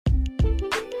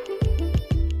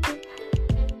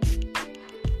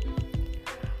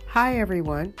Hi,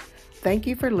 everyone. Thank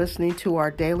you for listening to our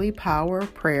Daily Power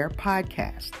of Prayer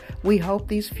podcast. We hope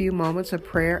these few moments of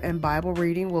prayer and Bible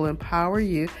reading will empower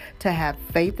you to have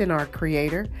faith in our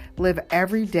Creator, live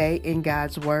every day in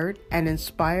God's Word, and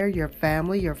inspire your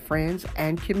family, your friends,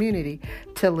 and community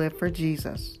to live for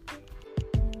Jesus.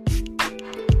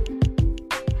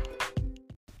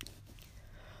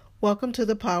 Welcome to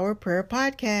the Power of Prayer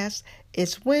podcast.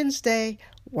 It's Wednesday,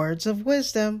 Words of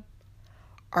Wisdom.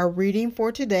 Our reading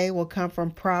for today will come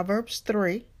from Proverbs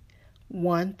 3,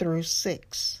 1 through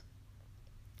 6.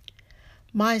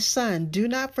 My son, do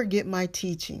not forget my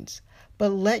teachings, but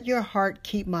let your heart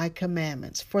keep my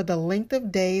commandments, for the length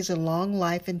of days and long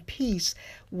life and peace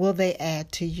will they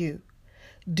add to you.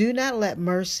 Do not let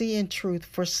mercy and truth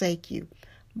forsake you.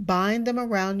 Bind them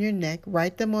around your neck,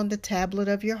 write them on the tablet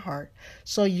of your heart,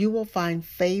 so you will find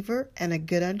favor and a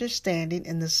good understanding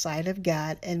in the sight of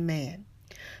God and man.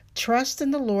 Trust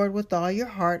in the Lord with all your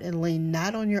heart and lean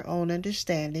not on your own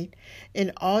understanding.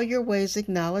 In all your ways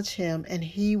acknowledge him, and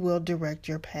he will direct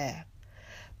your path.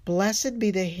 Blessed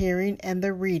be the hearing and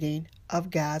the reading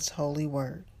of God's holy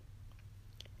word.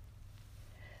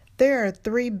 There are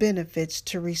 3 benefits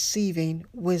to receiving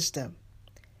wisdom.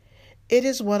 It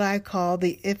is what I call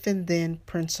the if and then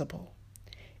principle.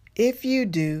 If you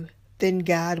do, then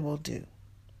God will do.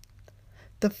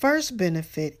 The first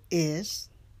benefit is,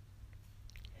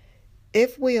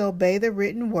 if we obey the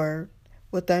written word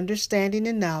with understanding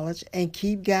and knowledge and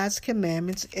keep God's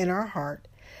commandments in our heart,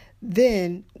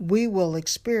 then we will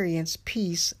experience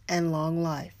peace and long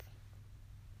life.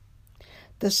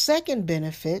 The second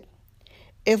benefit,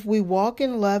 if we walk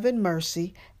in love and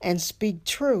mercy and speak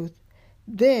truth,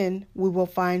 then we will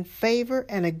find favor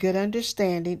and a good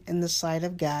understanding in the sight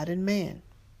of God and man.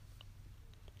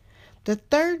 The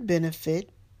third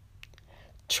benefit,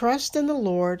 trust in the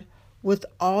Lord with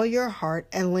all your heart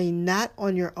and lean not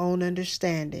on your own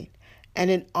understanding,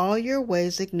 and in all your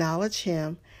ways acknowledge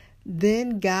him,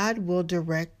 then God will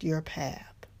direct your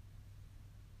path.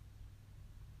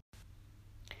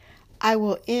 I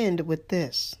will end with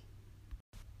this.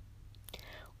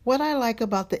 What I like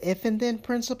about the if and then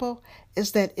principle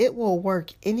is that it will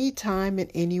work anytime and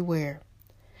anywhere.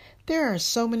 There are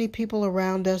so many people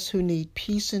around us who need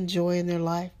peace and joy in their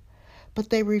life, but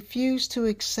they refuse to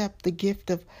accept the gift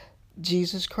of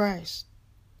Jesus Christ.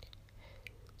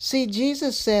 See,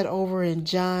 Jesus said over in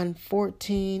John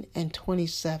 14 and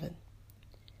 27,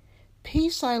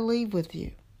 "Peace I leave with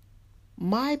you,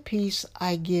 my peace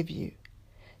I give you,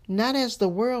 not as the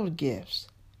world gives.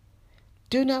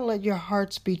 Do not let your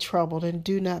hearts be troubled and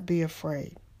do not be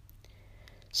afraid."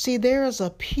 See, there is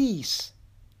a peace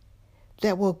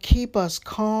that will keep us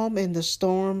calm in the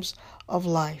storms of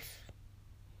life.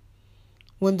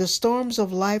 When the storms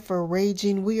of life are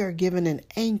raging, we are given an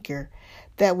anchor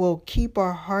that will keep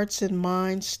our hearts and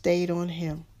minds stayed on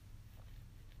him.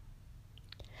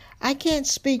 I can't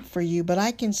speak for you, but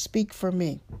I can speak for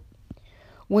me.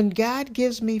 When God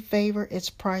gives me favor, it's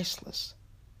priceless,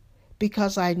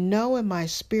 because I know in my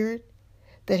spirit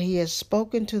that he has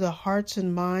spoken to the hearts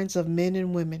and minds of men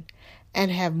and women and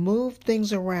have moved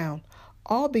things around,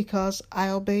 all because I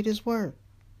obeyed his word.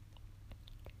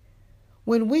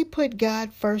 When we put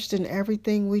God first in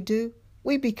everything we do,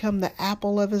 we become the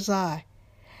apple of his eye,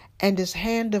 and his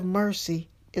hand of mercy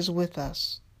is with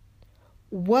us.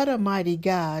 What a mighty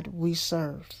God we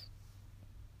serve.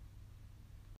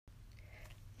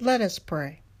 Let us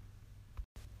pray.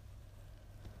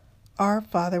 Our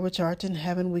Father which art in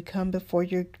heaven, we come before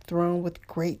your throne with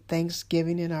great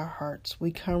thanksgiving in our hearts.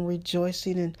 We come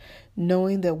rejoicing and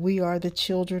knowing that we are the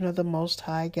children of the Most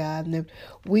High God and that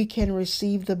we can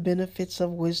receive the benefits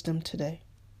of wisdom today.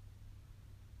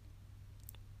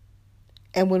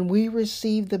 And when we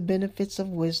receive the benefits of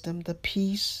wisdom, the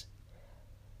peace,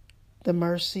 the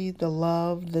mercy, the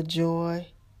love, the joy,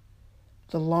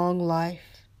 the long life,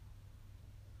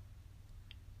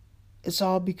 it's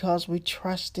all because we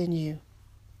trust in you.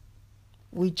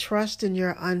 We trust in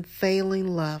your unfailing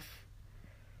love.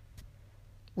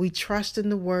 We trust in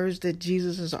the words that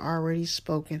Jesus has already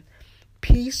spoken.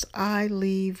 Peace I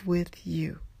leave with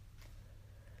you.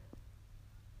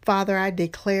 Father, I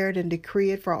declare it and decree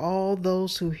it for all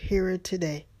those who hear it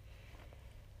today,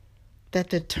 that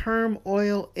the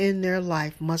turmoil in their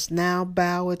life must now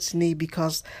bow its knee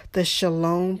because the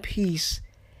shalom peace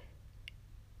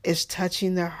is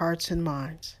touching their hearts and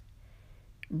minds,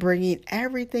 bringing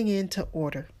everything into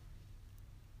order.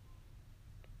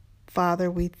 Father,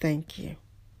 we thank you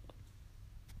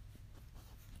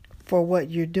for what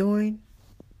you're doing,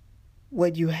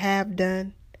 what you have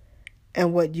done,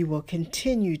 and what you will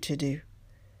continue to do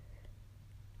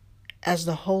as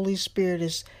the Holy Spirit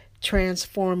is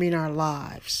transforming our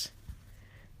lives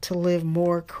to live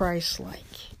more Christ-like.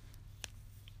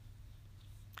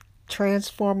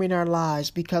 Transforming our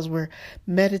lives because we're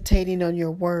meditating on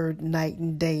your word night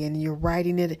and day, and you're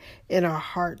writing it in our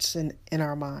hearts and in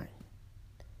our mind.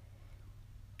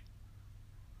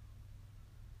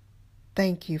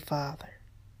 Thank you, Father.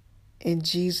 In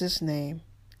Jesus' name,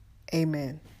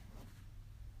 amen.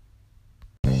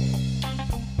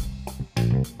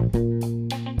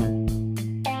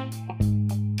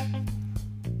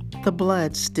 The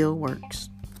blood still works.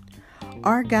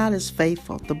 Our God is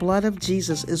faithful. The blood of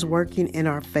Jesus is working in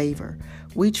our favor.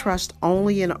 We trust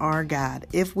only in our God.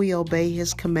 If we obey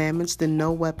his commandments, then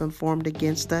no weapon formed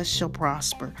against us shall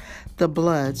prosper. The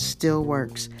blood still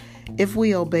works. If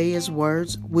we obey his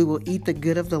words, we will eat the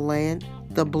good of the land.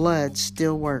 The blood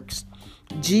still works.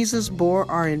 Jesus bore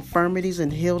our infirmities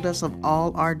and healed us of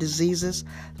all our diseases.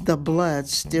 The blood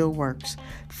still works.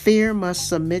 Fear must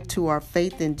submit to our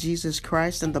faith in Jesus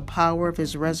Christ and the power of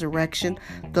his resurrection.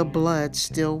 The blood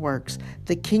still works.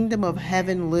 The kingdom of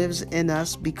heaven lives in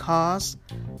us because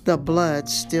the blood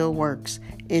still works.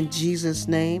 In Jesus'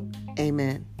 name,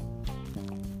 amen.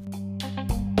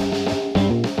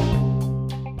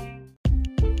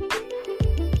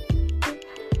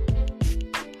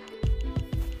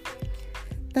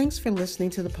 Thanks for listening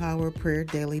to the Power of Prayer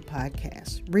Daily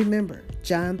Podcast. Remember,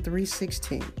 John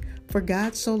 3:16, for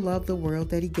God so loved the world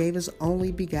that he gave his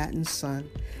only begotten Son,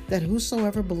 that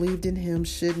whosoever believed in him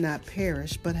should not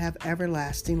perish but have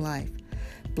everlasting life.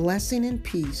 Blessing and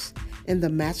peace in the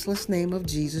matchless name of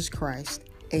Jesus Christ.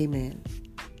 Amen.